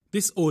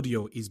This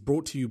audio is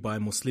brought to you by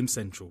Muslim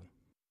Central.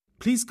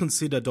 Please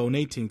consider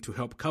donating to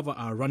help cover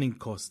our running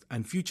costs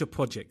and future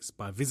projects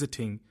by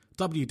visiting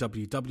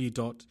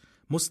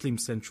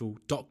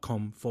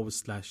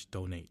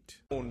www.muslimcentral.com/donate.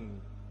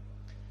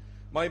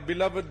 My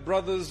beloved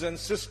brothers and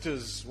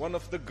sisters, one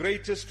of the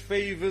greatest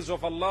favors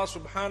of Allah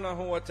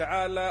subhanahu wa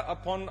ta'ala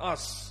upon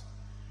us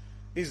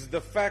is the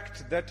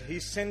fact that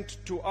He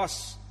sent to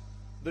us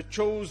the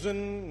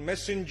chosen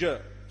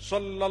messenger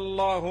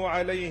sallallahu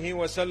alayhi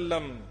wa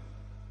sallam.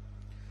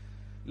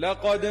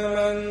 لقد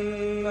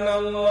من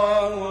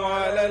الله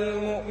على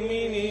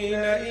المؤمنين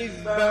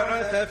إذ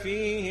بعث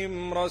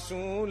فيهم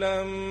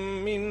رسولا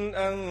من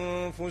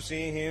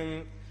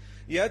أنفسهم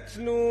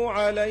يتلو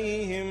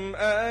عليهم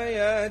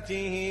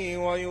آياته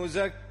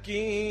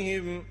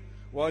ويزكيهم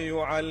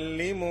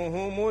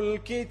ويعلمهم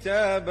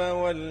الكتاب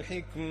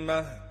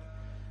والحكمة.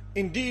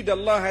 Indeed,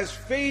 Allah has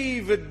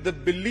favored the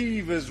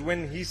believers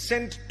when He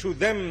sent to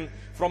them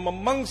from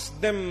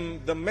amongst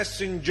them the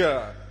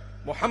messenger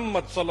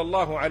Muhammad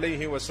sallallahu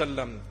alayhi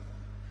wasallam,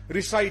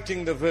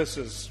 reciting the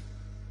verses,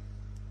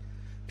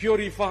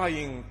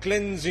 purifying,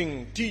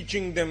 cleansing,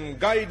 teaching them,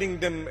 guiding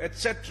them,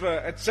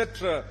 etc.,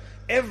 etc.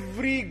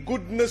 Every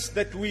goodness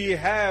that we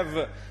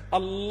have,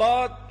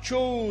 Allah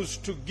chose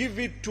to give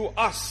it to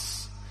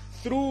us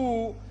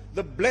through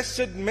the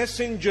blessed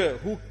messenger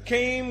who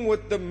came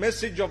with the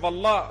message of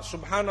Allah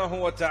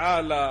subhanahu wa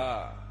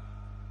ta'ala.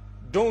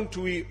 Don't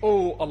we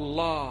owe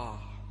Allah?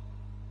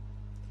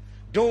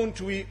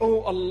 Don't we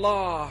owe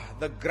Allah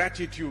the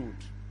gratitude?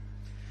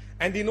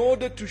 And in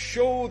order to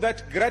show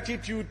that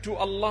gratitude to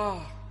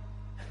Allah,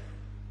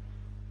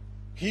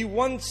 He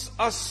wants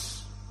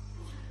us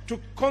to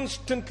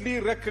constantly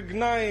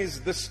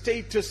recognize the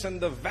status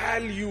and the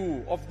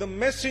value of the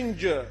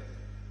messenger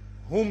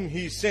whom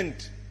He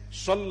sent,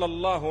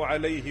 sallallahu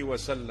alayhi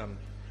wasallam.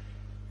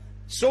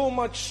 So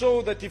much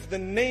so that if the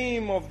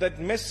name of that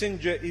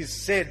messenger is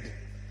said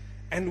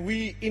and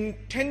we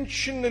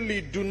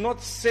intentionally do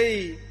not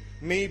say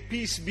may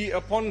peace be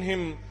upon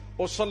him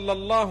or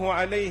sallallahu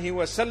alayhi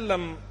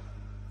wasallam,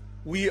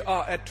 we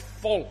are at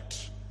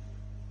fault.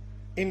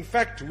 In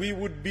fact, we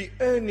would be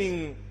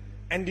earning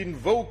and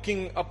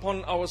invoking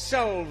upon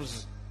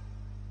ourselves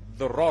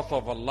the wrath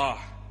of Allah.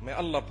 May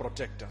Allah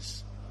protect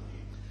us.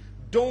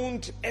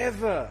 Don't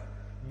ever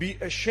be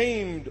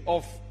ashamed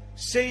of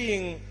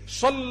saying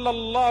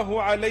sallallahu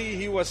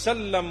alayhi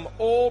wasallam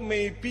or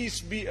may peace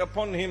be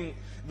upon him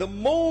the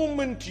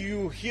moment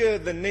you hear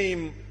the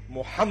name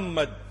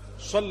Muhammad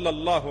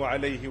sallallahu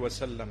alayhi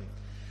wasallam.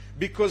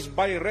 Because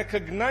by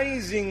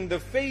recognizing the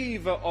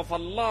favor of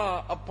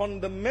Allah upon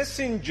the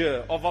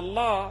messenger of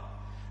Allah,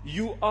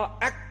 you are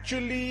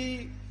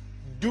actually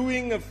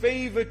doing a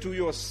favor to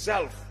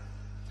yourself.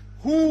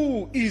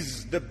 Who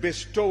is the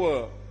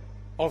bestower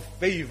of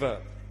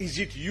favor? Is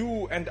it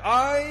you and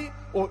I,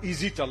 or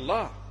is it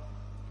Allah?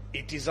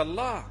 It is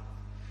Allah.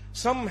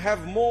 Some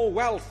have more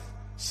wealth,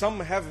 some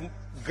have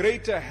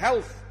greater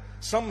health,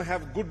 some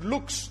have good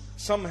looks,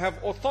 some have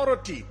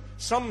authority,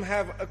 some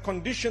have a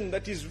condition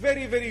that is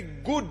very, very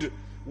good.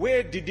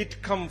 Where did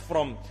it come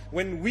from?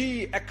 When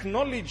we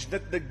acknowledge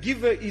that the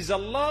giver is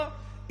Allah,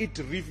 it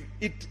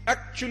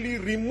actually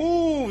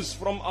removes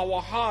from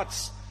our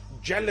hearts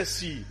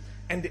jealousy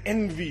and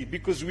envy,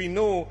 because we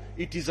know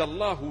it is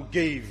Allah who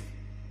gave.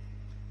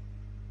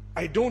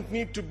 I don't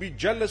need to be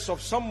jealous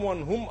of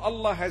someone whom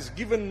Allah has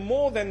given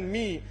more than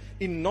me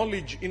in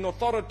knowledge, in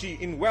authority,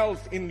 in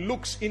wealth, in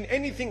looks, in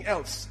anything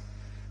else.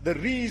 The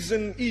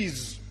reason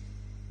is,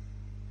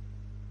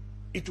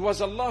 it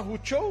was Allah who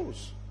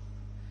chose.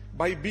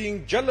 By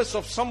being jealous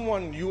of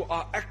someone, you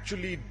are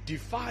actually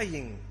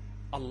defying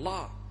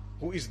Allah,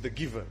 who is the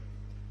giver.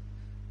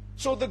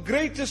 So the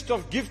greatest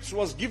of gifts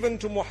was given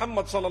to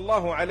Muhammad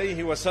sallallahu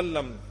alayhi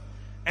wasallam,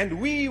 and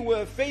we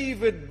were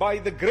favored by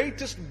the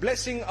greatest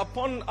blessing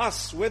upon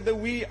us, whether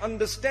we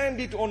understand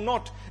it or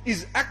not,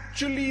 is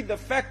actually the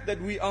fact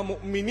that we are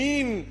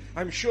mu'mineen.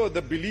 I'm sure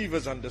the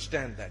believers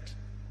understand that.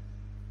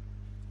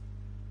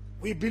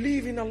 We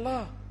believe in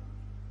Allah.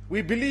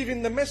 We believe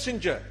in the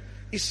messenger.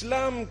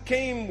 Islam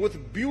came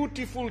with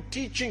beautiful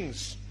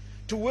teachings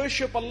to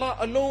worship Allah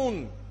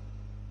alone.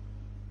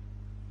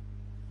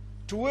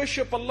 To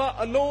worship Allah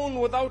alone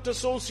without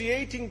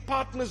associating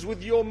partners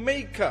with your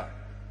maker,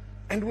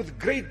 and with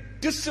great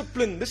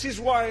discipline. This is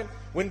why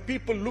when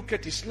people look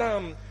at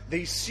Islam,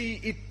 they see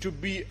it to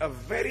be a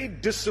very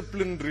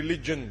disciplined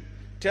religion.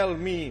 Tell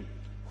me,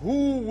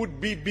 who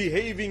would be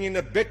behaving in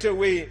a better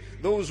way?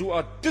 Those who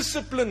are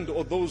disciplined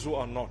or those who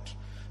are not?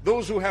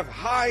 Those who have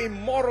high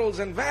morals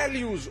and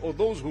values or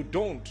those who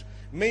don't?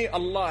 May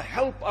Allah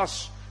help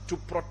us to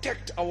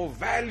protect our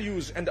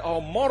values and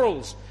our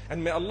morals,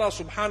 and may Allah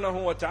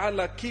subhanahu wa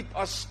ta'ala keep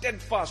us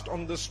steadfast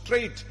on the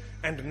straight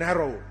and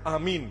narrow.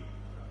 Ameen.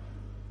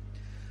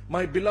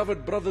 My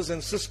beloved brothers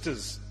and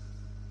sisters,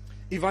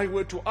 if I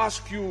were to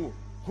ask you,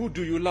 who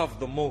do you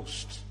love the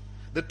most?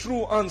 The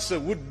true answer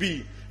would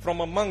be, from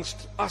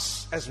amongst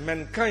us as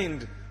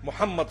mankind,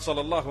 Muhammad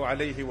sallallahu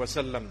alayhi wa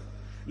sallam.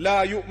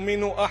 لا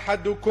يؤمن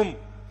أحدكم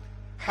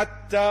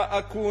حتى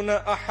أكون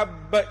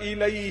أحب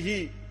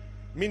إليه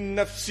من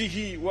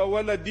نفسه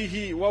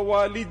وولده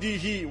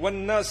ووالده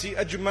والناس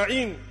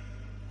أجمعين.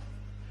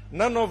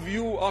 None of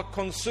you are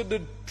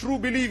considered true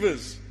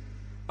believers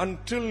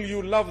until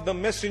you love the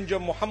Messenger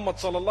Muhammad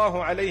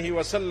sallallahu alayhi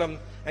wasallam.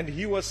 And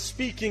he was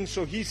speaking,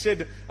 so he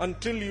said,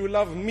 until you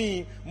love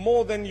me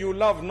more than you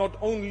love not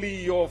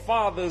only your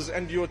fathers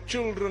and your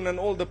children and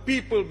all the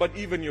people, but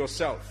even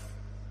yourself.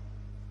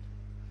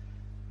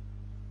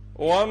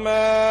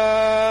 وَمَا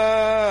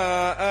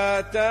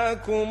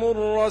آتَاكُمُ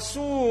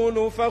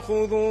الرَّسُولُ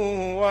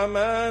فَخُذُوهُ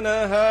وَمَا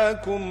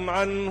نَهَاكُمْ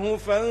عَنْهُ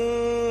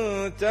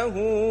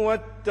فَانْتَهُوا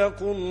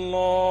وَاتَّقُوا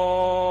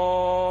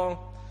اللَّهَ.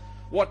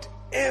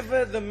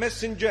 Whatever the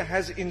Messenger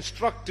has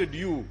instructed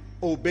you,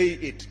 obey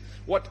it.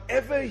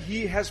 Whatever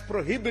he has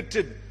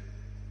prohibited,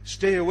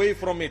 stay away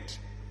from it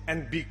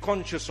and be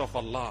conscious of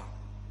Allah.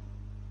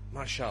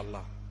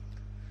 MashaAllah.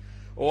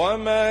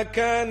 وَمَا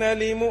كَانَ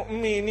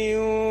لِمُؤْمِنٍ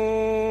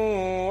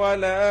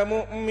وَلَا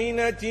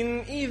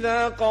مُؤْمِنَةٍ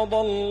إِذَا قَضَى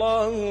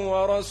اللَّهُ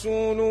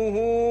وَرَسُولُهُ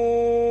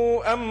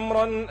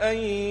أَمْرًا أَن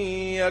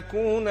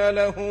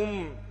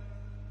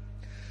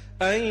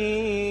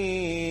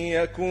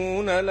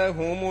يَكُونَ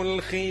لَهُمُ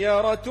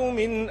الْخِيَرَةُ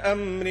مِنْ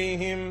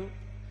أَمْرِهِمْ.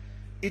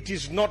 It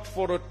is not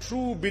for a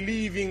true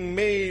believing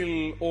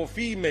male or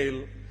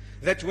female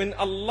that when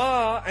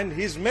Allah and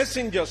His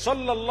Messenger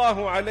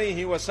sallallahu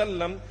alayhi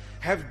wasallam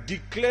have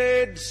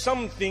declared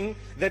something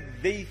that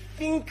they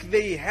think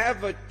they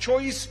have a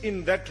choice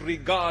in that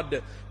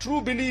regard. True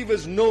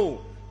believers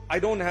know, I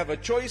don't have a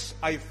choice,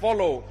 I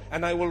follow,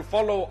 and I will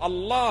follow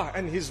Allah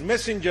and His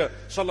Messenger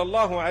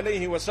sallallahu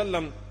alayhi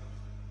wasallam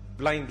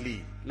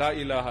blindly. La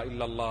ilaha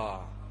illallah.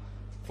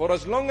 For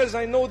as long as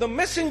I know the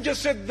Messenger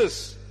said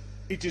this,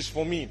 it is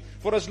for me.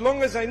 For as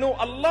long as I know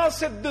Allah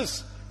said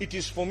this, it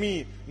is for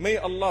me. May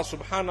Allah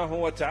subhanahu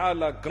wa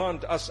ta'ala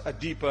grant us a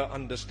deeper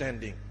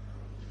understanding.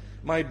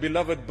 My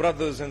beloved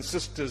brothers and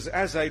sisters,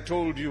 as I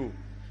told you,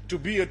 to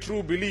be a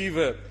true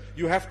believer,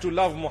 you have to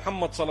love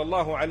Muhammad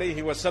sallallahu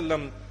alayhi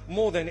wasallam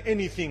more than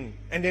anything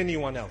and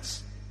anyone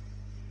else.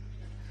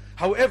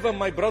 However,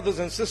 my brothers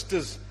and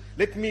sisters,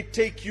 let me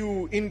take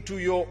you into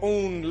your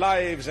own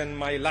lives and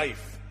my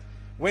life.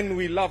 When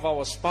we love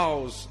our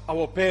spouse,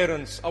 our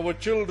parents, our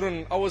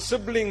children, our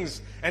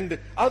siblings, and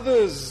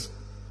others,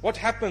 what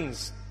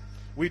happens?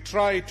 We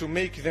try to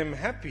make them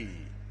happy.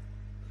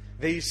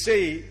 They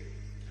say,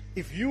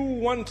 if you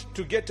want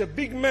to get a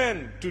big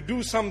man to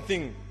do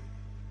something,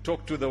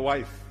 talk to the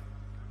wife.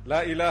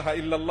 La ilaha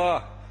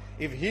illallah.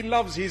 If he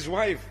loves his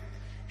wife,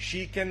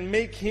 she can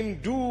make him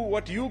do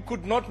what you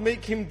could not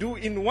make him do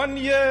in 1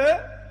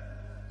 year,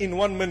 in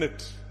 1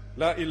 minute.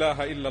 La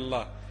ilaha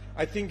illallah.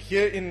 I think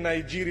here in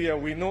Nigeria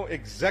we know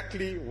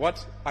exactly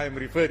what I am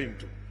referring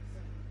to.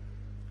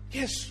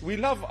 Yes, we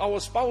love our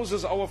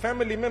spouses, our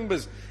family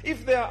members.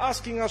 If they are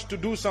asking us to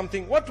do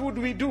something, what would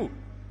we do?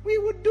 We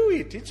would do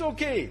it. It's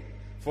okay.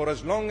 For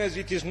as long as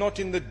it is not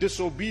in the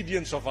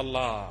disobedience of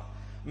Allah.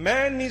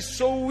 Man is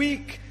so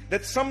weak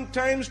that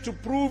sometimes to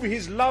prove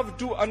his love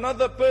to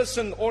another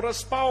person or a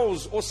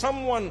spouse or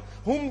someone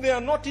whom they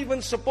are not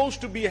even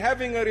supposed to be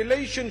having a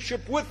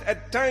relationship with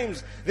at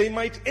times, they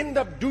might end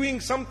up doing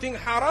something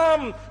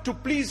haram to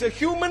please a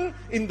human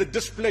in the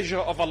displeasure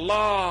of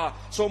Allah.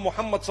 So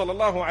Muhammad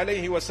sallallahu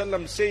alayhi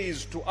wasallam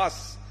says to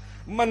us,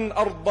 من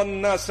أرضى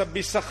الناس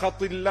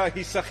بسخط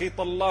الله سخط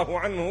الله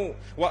عنه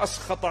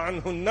وأسخط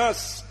عنه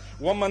الناس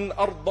وَمَنْ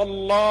أَرْضَى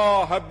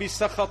اللَّهَ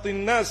بِسَخَطِ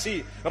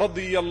النَّاسِ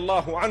رَضِيَ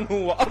اللَّهُ عَنْهُ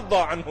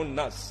وَأَرْضَى عَنْهُ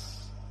النَّاسِ.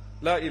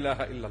 La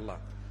ilaha illallah.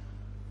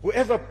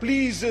 Whoever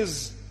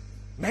pleases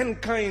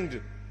mankind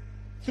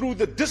through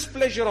the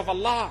displeasure of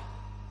Allah,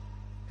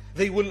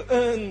 they will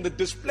earn the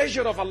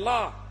displeasure of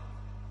Allah.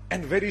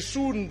 And very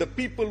soon the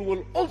people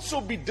will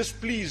also be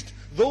displeased.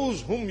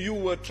 Those whom you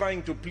were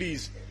trying to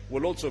please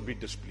will also be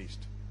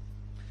displeased.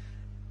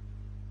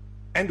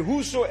 And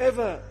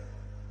whosoever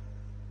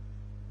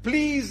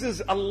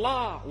pleases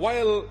Allah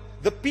while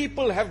the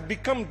people have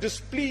become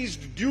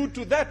displeased due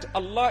to that,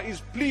 Allah is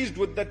pleased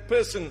with that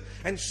person,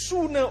 and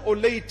sooner or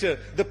later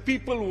the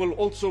people will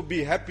also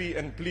be happy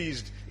and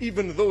pleased,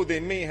 even though they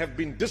may have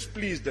been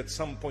displeased at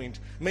some point.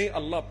 May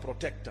Allah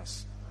protect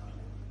us.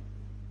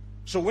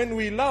 So when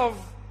we love,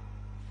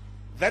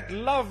 that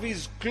love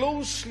is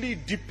closely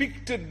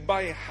depicted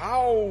by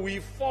how we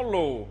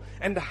follow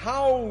and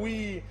how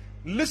we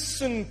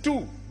listen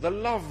to the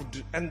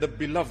loved and the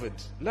beloved.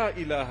 La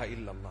ilaha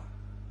illallah.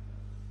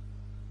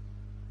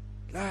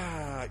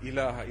 La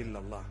ilaha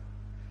illallah.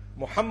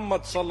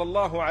 Muhammad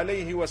sallallahu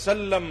alayhi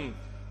wasallam,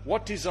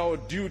 what is our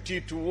duty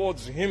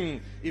towards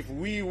him if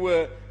we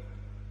were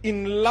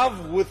in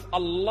love with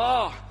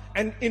Allah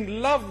and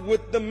in love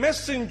with the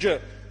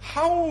Messenger?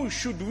 How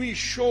should we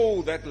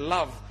show that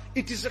love?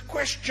 It is a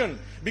question,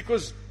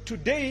 because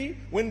today,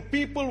 when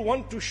people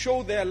want to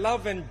show their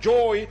love and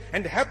joy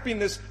and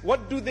happiness,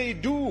 what do?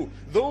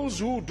 Those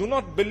who do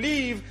not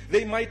believe,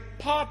 they might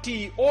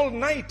party all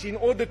night in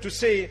order to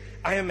say,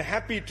 I am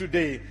happy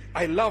today,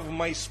 I love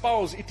my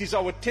spouse, it is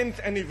our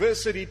 10th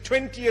anniversary,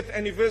 20th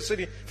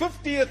anniversary,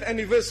 50th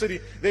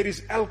anniversary. There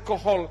is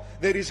alcohol,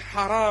 there is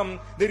haram,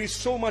 there is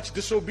so much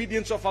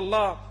disobedience of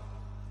Allah,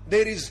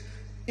 there is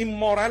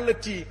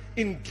immorality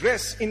in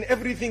dress, in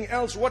everything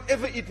else,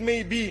 whatever it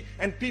may be,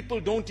 and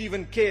people don't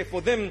even care. For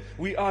them,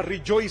 we are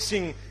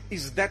rejoicing.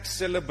 Is that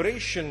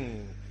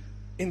celebration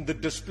in the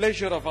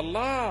displeasure of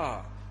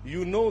Allah?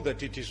 You know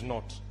that it is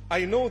not.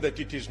 I know that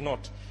it is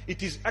not.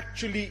 It is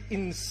actually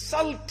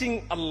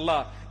insulting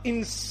Allah,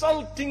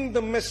 insulting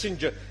the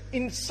messenger,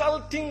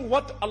 insulting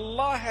what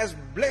Allah has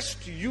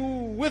blessed you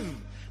with.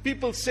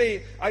 People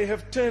say, I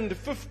have turned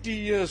 50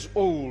 years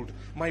old.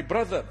 My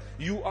brother,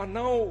 you are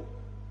now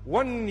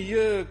 1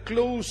 year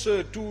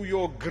closer to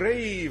your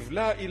grave.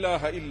 La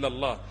ilaha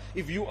illallah.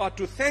 If you are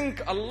to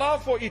thank Allah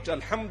for it,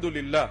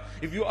 alhamdulillah.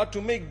 If you are to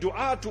make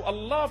dua to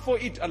Allah for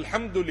it,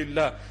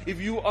 alhamdulillah.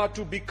 If you are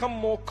to become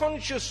more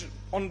conscious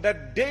on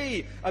that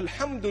day,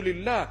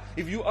 alhamdulillah.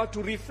 If you are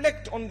to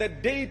reflect on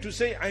that day to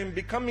say, I am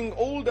becoming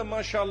older,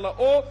 mashallah,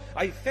 or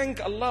I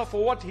thank Allah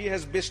for what He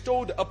has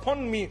bestowed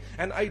upon me,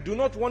 and I do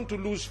not want to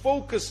lose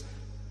focus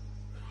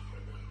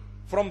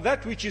from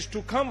that which is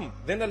to come,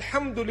 then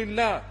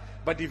alhamdulillah.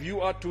 But if you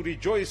are to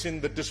rejoice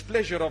in the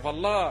displeasure of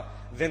Allah,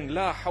 then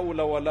la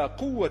hawla wa la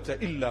quwwata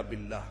illa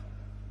billah.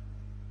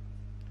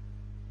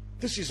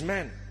 This is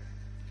man.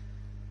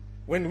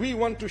 When we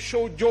want to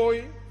show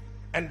joy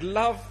and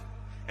love,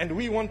 and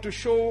we want to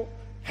show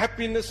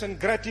happiness and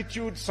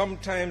gratitude,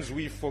 sometimes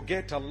we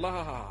forget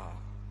Allah.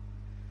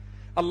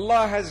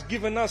 Allah has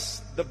given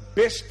us the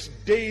best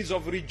days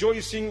of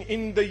rejoicing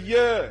in the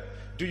year.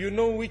 Do you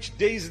know which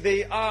days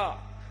they are?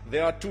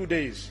 There are 2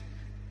 days.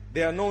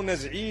 They are known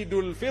as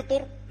Eidul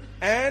Fitr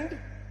and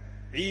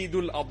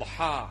Eidul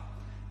Adha.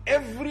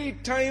 Every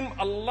time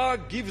Allah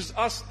gives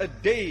us a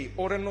day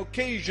or an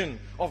occasion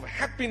of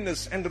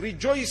happiness and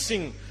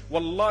rejoicing,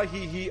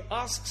 wallahi, He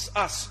asks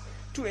us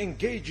to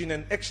engage in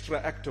an extra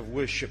act of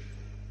worship.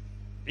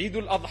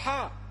 Eidul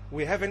Adha,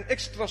 we have an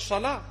extra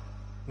salah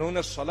known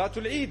as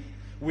Salatul Eid.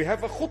 We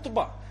have a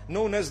khutbah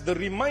known as the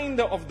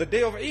reminder of the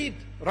day of Eid,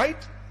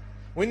 right?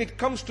 When it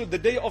comes to the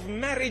day of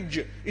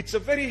marriage, it's a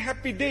very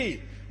happy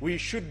day. We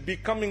should be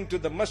coming to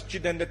the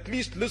masjid and at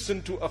least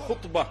listen to a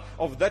khutbah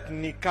of that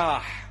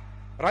nikah,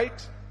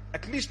 right?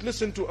 At least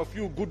listen to a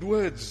few good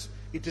words.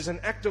 It is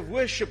an act of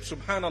worship,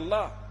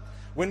 subhanallah.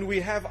 When we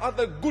have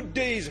other good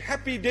days,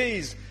 happy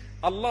days,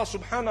 Allah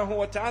subhanahu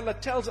wa ta'ala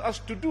tells us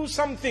to do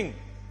something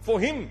for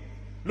Him.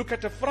 Look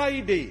at a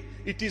Friday.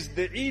 It is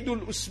the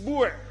Eidul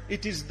Usbu'.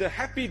 It is the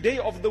happy day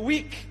of the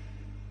week.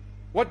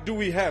 What do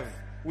we have?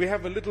 We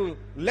have a little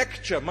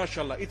lecture,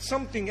 mashallah. It's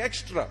something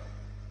extra.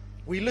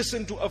 We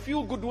listen to a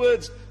few good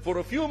words for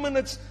a few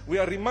minutes. We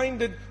are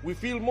reminded, we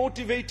feel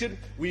motivated,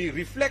 we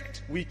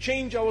reflect, we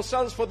change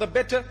ourselves for the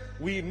better,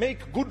 we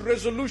make good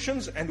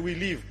resolutions, and we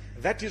leave.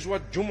 That is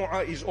what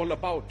Jumu'ah is all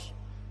about.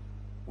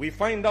 We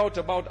find out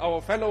about our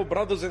fellow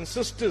brothers and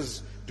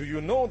sisters. Do you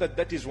know that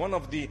that is one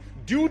of the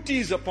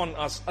duties upon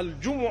us?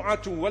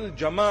 Al-Jumu'atu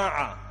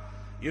wal-Jama'ah.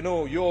 You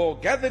know, your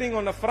gathering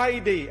on a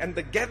Friday and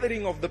the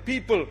gathering of the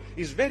people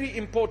is very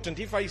important.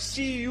 If I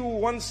see you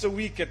once a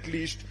week at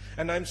least,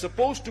 and I'm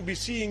supposed to be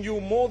seeing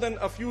you more than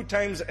a few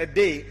times a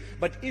day,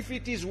 but if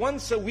it is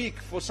once a week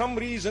for some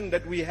reason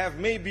that we have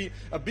maybe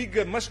a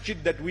bigger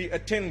masjid that we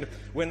attend,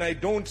 when I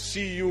don't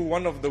see you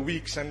one of the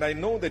weeks and I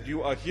know that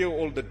you are here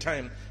all the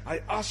time,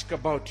 I ask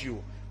about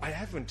you. I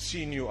haven't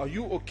seen you. Are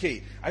you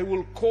okay? I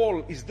will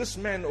call. Is this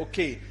man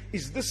okay?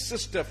 Is this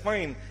sister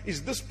fine?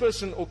 Is this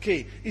person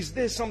okay? Is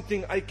there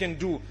something I can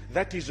do?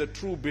 That is a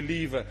true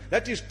believer.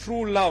 That is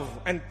true love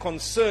and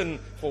concern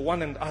for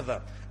one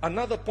another.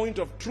 Another point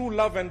of true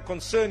love and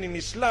concern in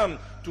Islam,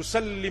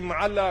 tusallim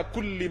ala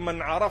kulli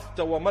man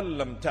arafta wa man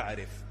lam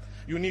ta'rif.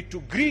 You need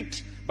to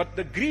greet, but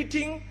the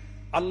greeting,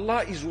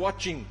 Allah is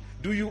watching.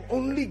 Do you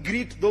only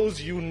greet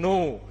those you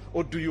know,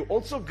 or do you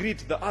also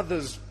greet the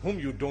others whom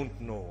you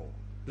don't know?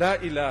 La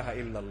ilaha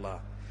illallah.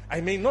 I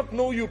may not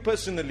know you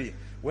personally.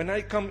 When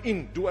I come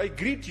in, do I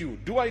greet you?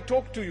 Do I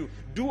talk to you?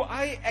 Do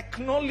I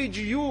acknowledge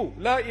you?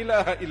 La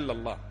ilaha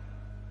illallah.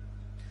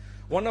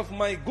 One of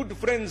my good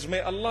friends,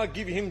 may Allah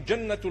give him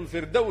Jannatul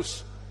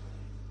Firdaus.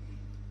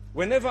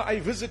 Whenever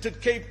I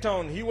visited Cape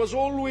Town, he was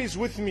always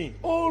with me,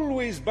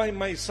 always by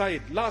my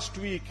side. Last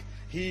week,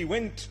 he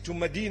went to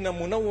Medina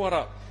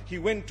Munawwara. He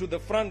went to the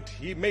front.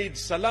 He made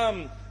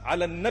salam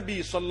ala Nabi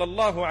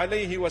sallallahu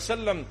alayhi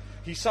wasallam.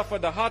 He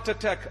suffered a heart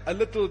attack. A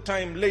little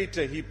time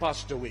later, he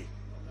passed away.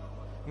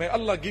 May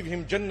Allah give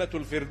him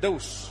Jannatul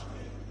Firdaus.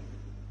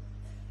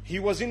 He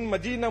was in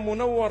Medina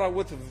Munawwara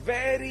with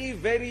very,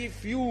 very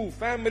few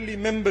family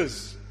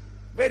members.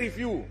 Very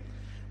few.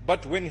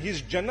 But when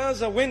his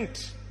janazah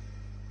went,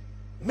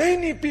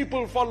 many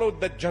people followed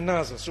that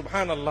janazah.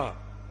 Subhanallah.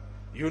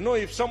 You know,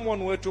 if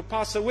someone were to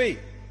pass away,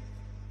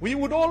 We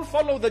would all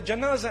follow the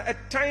janazah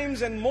at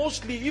times and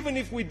mostly even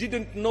if we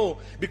didn't know,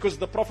 because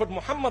the Prophet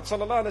Muhammad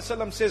sallallahu alaihi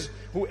wasallam says,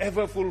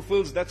 whoever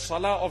fulfills that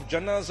salah of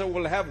janazah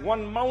will have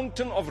 1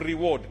 mountain of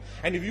reward.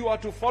 And if you are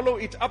to follow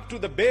it up to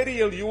the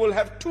burial, you will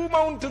have 2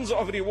 mountains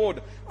of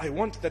reward. I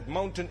want that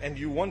mountain and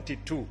you want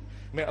it too.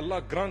 May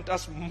Allah grant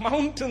us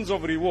mountains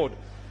of reward.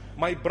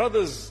 My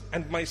brothers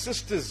and my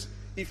sisters,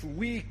 if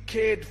we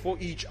cared for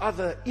each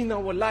other in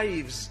our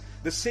lives,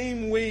 the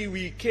same way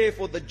we care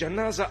for the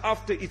janazah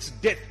after its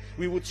death,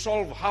 we would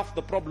solve half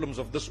the problems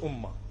of this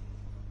ummah.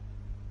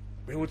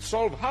 We would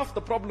solve half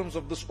the problems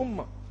of this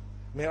ummah.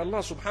 May Allah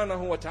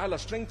subhanahu wa ta'ala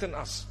strengthen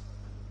us.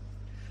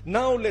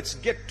 Now let's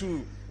get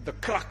to the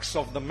crux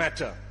of the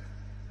matter.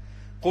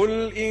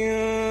 قُلْ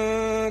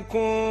إِن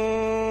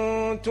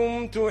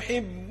كُنتُمْ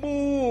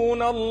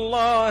تُحِبُّونَ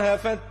اللَّهَ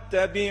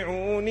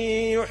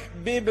فَاتَّبِعُونِي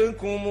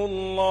يُحْبِبْكُمُ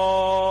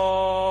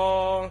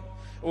اللَّهُ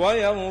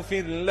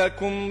وَيَغْفِرْ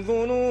لَكُمْ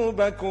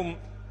ذُنُوبَكُمْ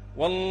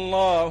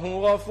وَاللَّهُ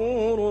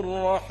غَفُورٌ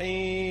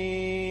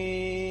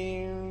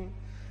رَحِيمٌ.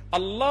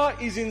 Allah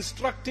is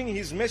instructing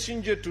His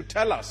messenger to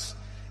tell us,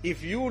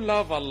 if you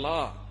love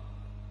Allah,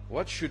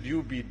 what should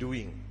you be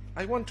doing?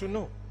 I want to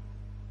know.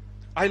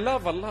 I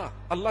love Allah.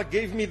 Allah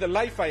gave me the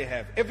life I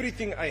have,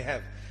 everything I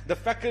have, the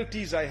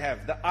faculties I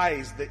have, the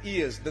eyes, the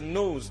ears, the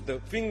nose, the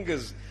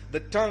fingers,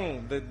 the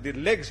tongue, the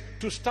legs,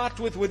 to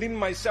start with within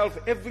myself,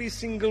 every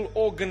single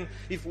organ.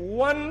 If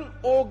one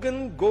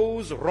organ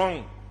goes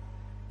wrong,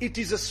 it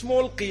is a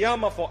small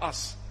qiyamah for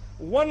us.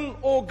 One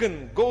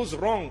organ goes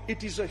wrong,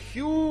 it is a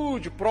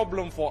huge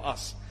problem for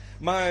us.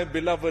 My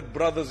beloved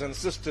brothers and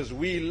sisters,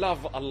 we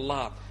love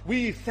Allah.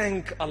 We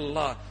thank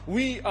Allah.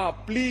 We are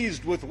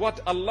pleased with what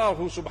Allah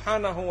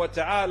subhanahu wa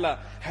ta'ala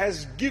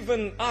has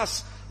given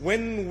us.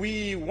 When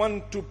we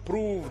want to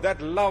prove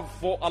that love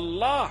for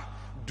Allah,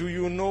 do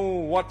you know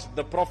what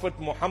the Prophet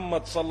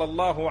Muhammad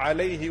sallallahu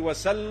alayhi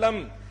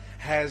wasallam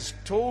has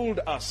told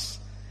us?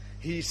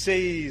 He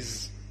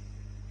says,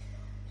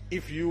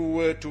 if you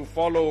were to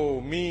follow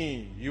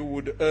me, you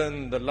would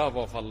earn the love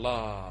of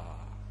Allah.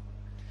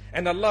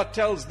 And Allah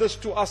tells this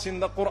to us in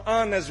the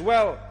Quran as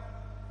well.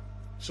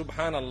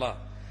 Subhanallah.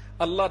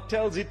 Allah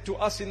tells it to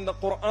us in the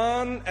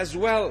Quran as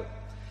well,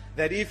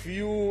 that if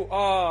you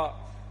are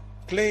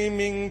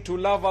claiming to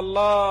love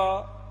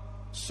Allah,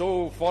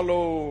 so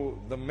follow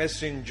the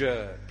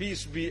messenger,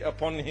 peace be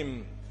upon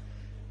him.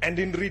 And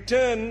in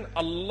return,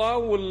 Allah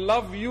will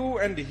love you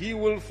and He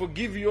will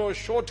forgive your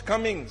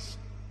shortcomings.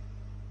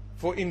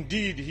 For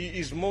indeed, He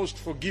is most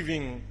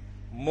forgiving,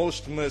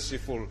 most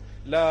merciful.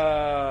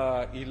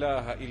 La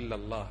ilaha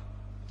illallah.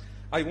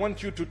 I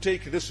want you to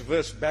take this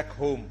verse back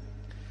home.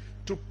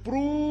 To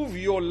prove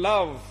your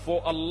love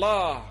for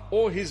Allah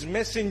or His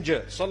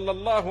Messenger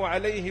sallallahu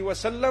alayhi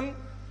wasallam,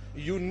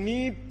 you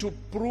need to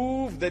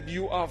prove that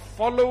you are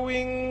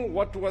following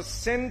what was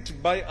sent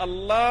by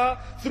Allah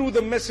through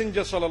the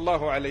Messenger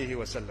sallallahu alayhi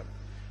wasallam.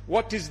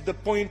 What is the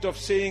point of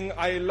saying,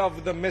 I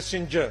love the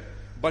Messenger,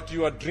 but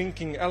you are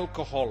drinking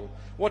alcohol?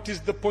 What is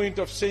the point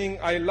of saying,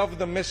 I love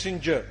the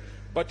Messenger,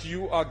 but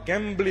you are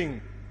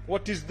gambling?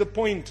 What is the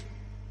point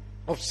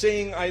of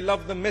saying, I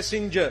love the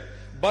Messenger,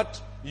 but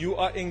you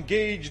are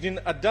engaged in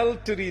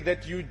adultery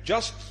that you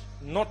just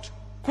not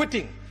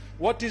quitting?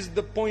 What is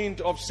the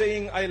point of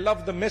saying, I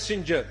love the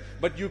Messenger,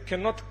 but you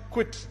cannot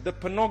quit the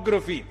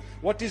pornography?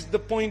 What is the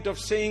point of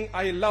saying,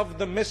 I love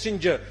the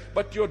Messenger,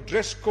 but your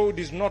dress code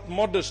is not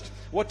modest?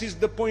 What is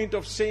the point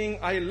of saying,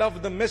 I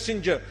love the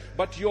Messenger,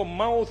 but your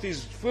mouth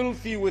is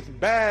filthy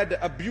with bad,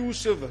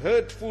 abusive,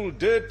 hurtful,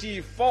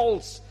 dirty,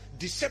 false,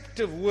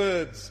 deceptive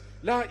words?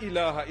 La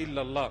ilaha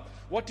illallah.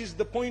 What is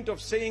the point of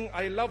saying,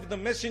 I love the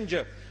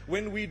Messenger,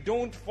 when we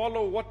don't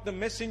follow what the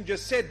Messenger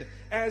said?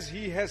 As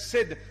he has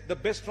said, the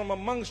best from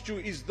amongst you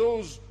is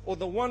those, or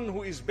the one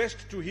who is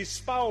best to his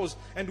spouse,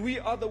 and we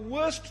are the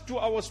worst to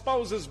our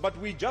spouses, but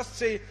we just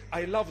say,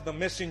 I love the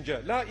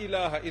Messenger. La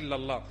ilaha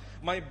illallah.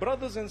 My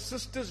brothers and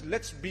sisters,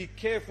 let's be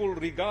careful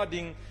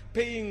regarding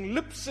paying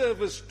lip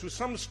service to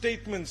some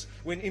statements,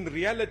 when in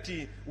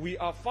reality we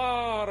are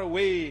far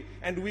away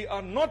and we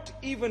are not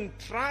even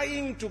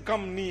trying to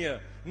come near.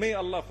 May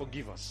Allah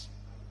forgive us.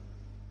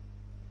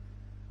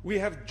 We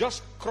have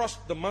just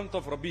crossed the month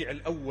of Rabi'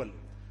 al-Awwal,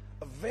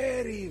 a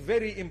very,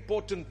 very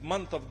important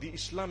month of the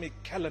Islamic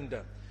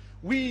calendar.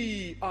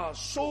 We are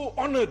so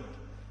honored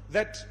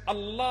that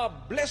Allah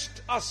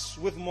blessed us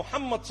with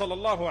Muhammad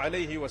sallallahu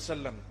alayhi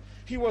wasallam.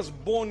 He was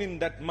born in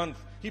that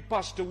month. He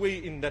passed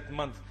away in that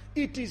month.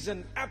 It is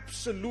an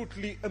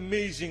absolutely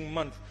amazing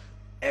month.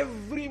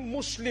 Every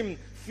Muslim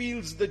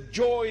feels the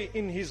joy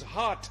in his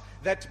heart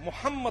that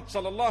Muhammad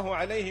sallallahu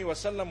alayhi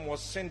wasallam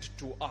was sent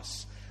to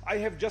us. I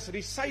have just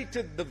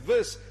recited the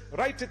verse.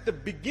 Right at the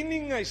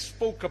beginning I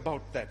spoke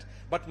about that.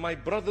 But my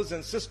brothers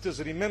and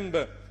sisters,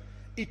 remember,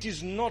 it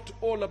is not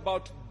all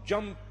about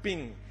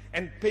jumping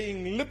and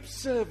paying lip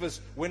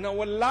service when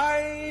our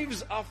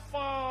lives are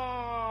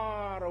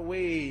far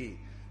away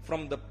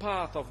from the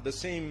path of the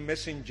same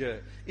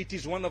messenger. It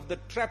is one of the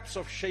traps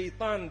of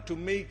shaitan to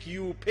make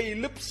you pay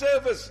lip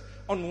service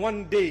on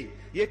one day,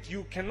 yet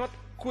you cannot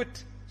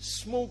quit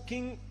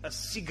smoking a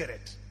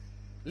cigarette,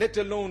 let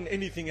alone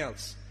anything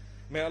else.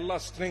 May Allah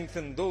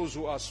strengthen those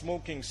who are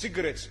smoking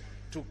cigarettes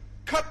to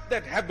cut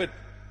that habit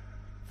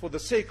for the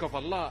sake of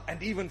Allah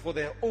and even for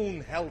their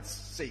own health's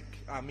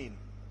sake. Ameen.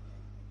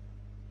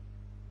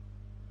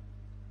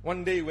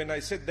 One day when I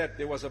said that,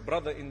 there was a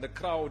brother in the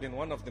crowd in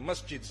one of the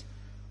masjids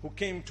who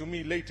came to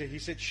me later. He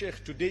said,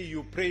 Sheikh, today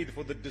you prayed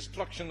for the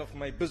destruction of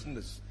my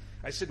business.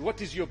 I said,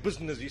 what is your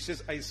business? He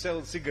says, I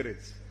sell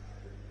cigarettes.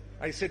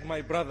 I said,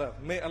 my brother,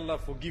 may Allah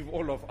forgive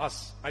all of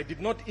us. I did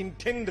not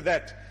intend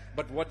that,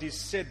 but what is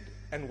said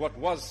and what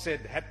was said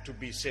had to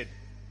be said.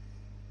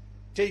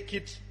 Take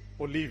it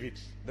or leave it.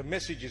 The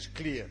message is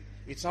clear.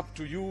 It's up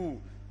to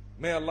you.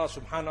 May Allah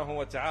subhanahu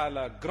wa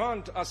ta'ala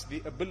grant us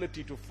the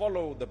ability to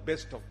follow the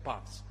best of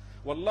paths.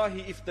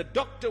 Wallahi, if the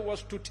doctor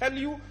was to tell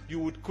you, you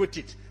would quit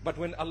it. But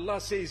when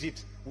Allah says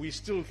it, we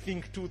still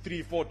think 2,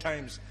 3, 4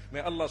 times.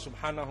 May Allah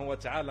subhanahu wa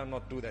ta'ala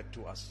not do that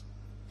to us.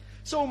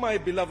 So my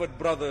beloved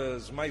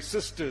brothers, my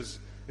sisters,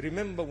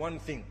 remember one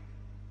thing.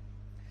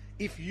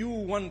 If you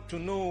want to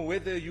know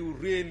whether you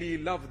really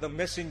love the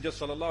Messenger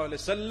sallallahu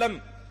alaihi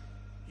wasallam,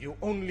 you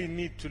only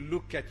need to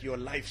look at your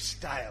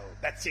lifestyle.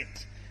 That's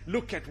it.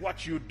 Look at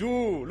what you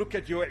do. Look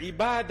at your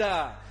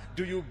ibadah.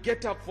 Do you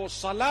get up for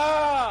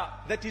salah?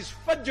 That is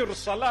fajr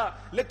salah,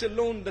 let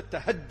alone the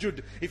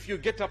tahajjud. If you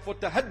get up for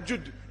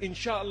tahajjud,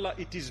 inshallah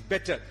it is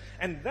better.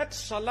 And that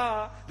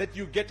salah that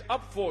you get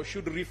up for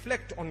should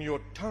reflect on your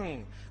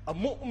tongue. A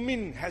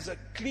mu'min has a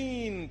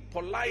clean,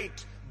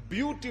 polite,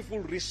 beautiful,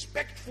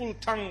 respectful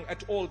tongue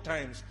at all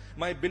times.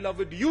 My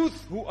beloved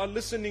youth who are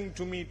listening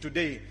to me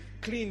today,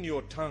 clean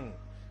your tongue.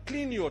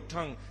 Clean your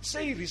tongue.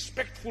 Say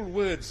respectful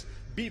words.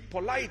 Be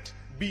polite.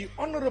 Be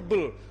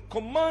honorable.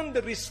 Command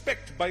the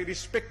respect by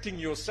respecting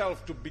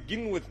yourself to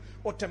begin with.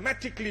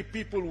 Automatically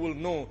people will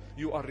know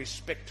you are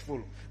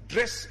respectful.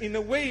 Dress in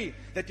a way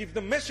that if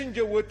the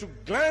messenger were to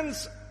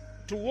glance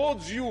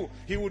towards you,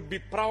 he would be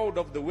proud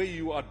of the way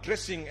you are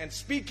dressing and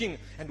speaking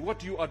and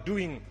what you are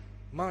doing.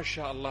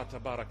 MashaAllah,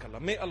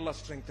 tabarakallah. May Allah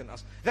strengthen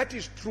us. That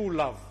is true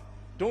love.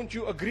 Don't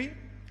you agree?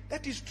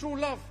 That is true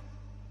love.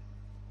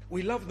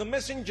 We love the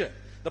messenger.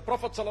 The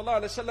Prophet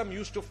ﷺ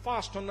used to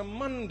fast on a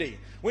Monday.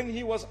 When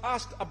he was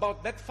asked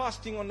about that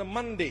fasting on a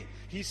Monday,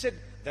 he said,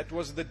 that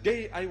was the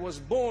day I was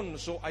born,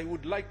 so I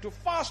would like to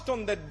fast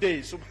on that day.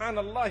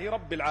 Subhanallahi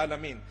Rabbil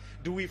Alameen.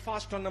 Do we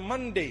fast on a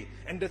Monday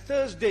and a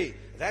Thursday?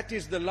 That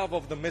is the love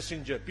of the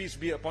messenger, peace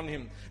be upon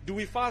him. Do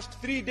we fast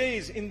 3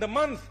 days in the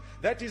month?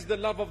 That is the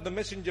love of the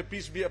messenger,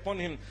 peace be upon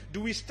him. Do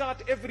we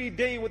start every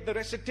day with the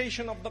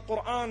recitation of the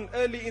Quran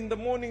early in the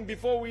morning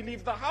before we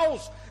leave the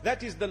house?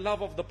 That is the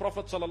love of the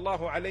Prophet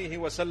sallallahu alaihi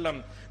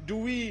wasallam. Do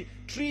we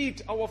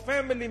treat our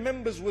family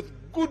members with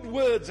good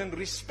words and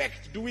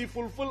respect? Do we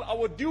fulfill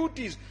our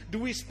duties? Do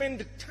we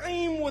spend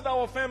time with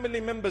our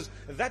family members?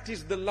 That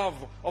is the love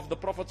of the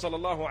Prophet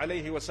sallallahu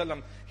alaihi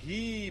wasallam.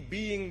 He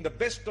being the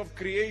best of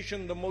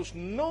creation, the most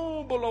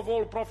noble of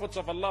all prophets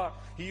of Allah,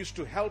 he used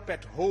to help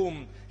at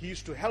home. He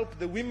used to help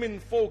the women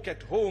folk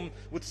at home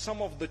with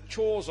some of the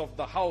chores of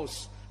the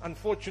house.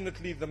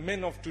 Unfortunately, the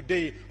men of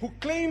today who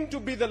claim to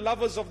be the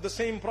lovers of the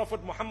same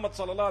Prophet Muhammad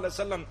sallallahu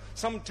alaihi wasallam,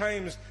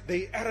 sometimes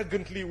they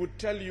arrogantly would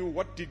tell you,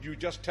 what did you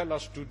just tell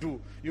us to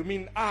do? You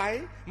mean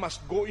I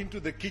must go into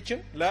the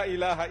kitchen? La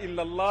ilaha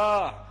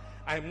illallah.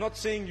 I'm not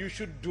saying you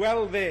should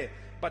dwell there,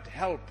 but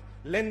help,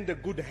 lend a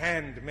good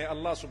hand. May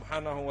Allah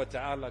subhanahu wa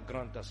ta'ala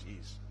grant us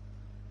ease.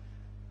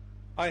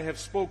 I have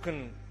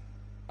spoken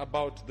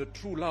about the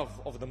true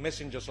love of the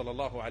Messenger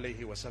sallallahu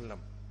alaihi wasallam,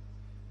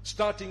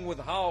 starting with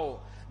how,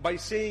 by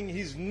saying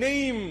his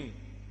name,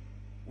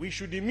 we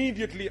should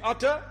immediately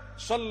utter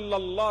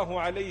sallallahu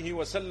alaihi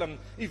wasallam.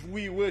 If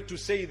we were to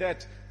say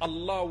that,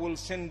 Allah will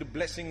send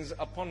blessings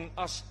upon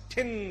us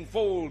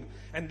tenfold.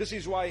 And this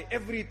is why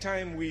every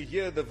time we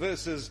hear the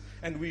verses,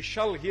 and we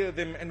shall hear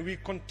them, and we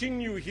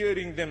continue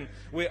hearing them,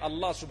 where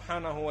Allah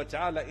subhanahu wa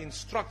ta'ala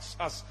instructs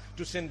us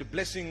to send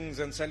blessings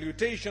and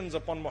salutations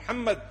upon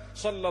Muhammad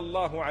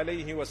sallallahu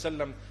alaihi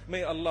wasallam.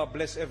 May Allah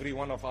bless every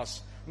one of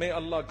us. May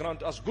Allah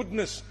grant us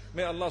goodness.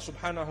 May Allah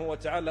subhanahu wa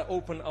ta'ala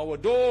open our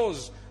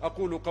doors.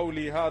 أقول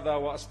قولي هذا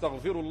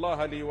وأستغفر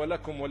الله لي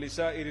ولكم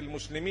ولسائر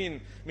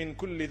المسلمين من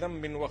كل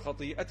ذنب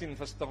وخطيئة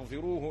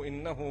فاستغفروه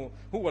إنه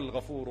هو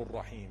الغفور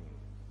الرحيم.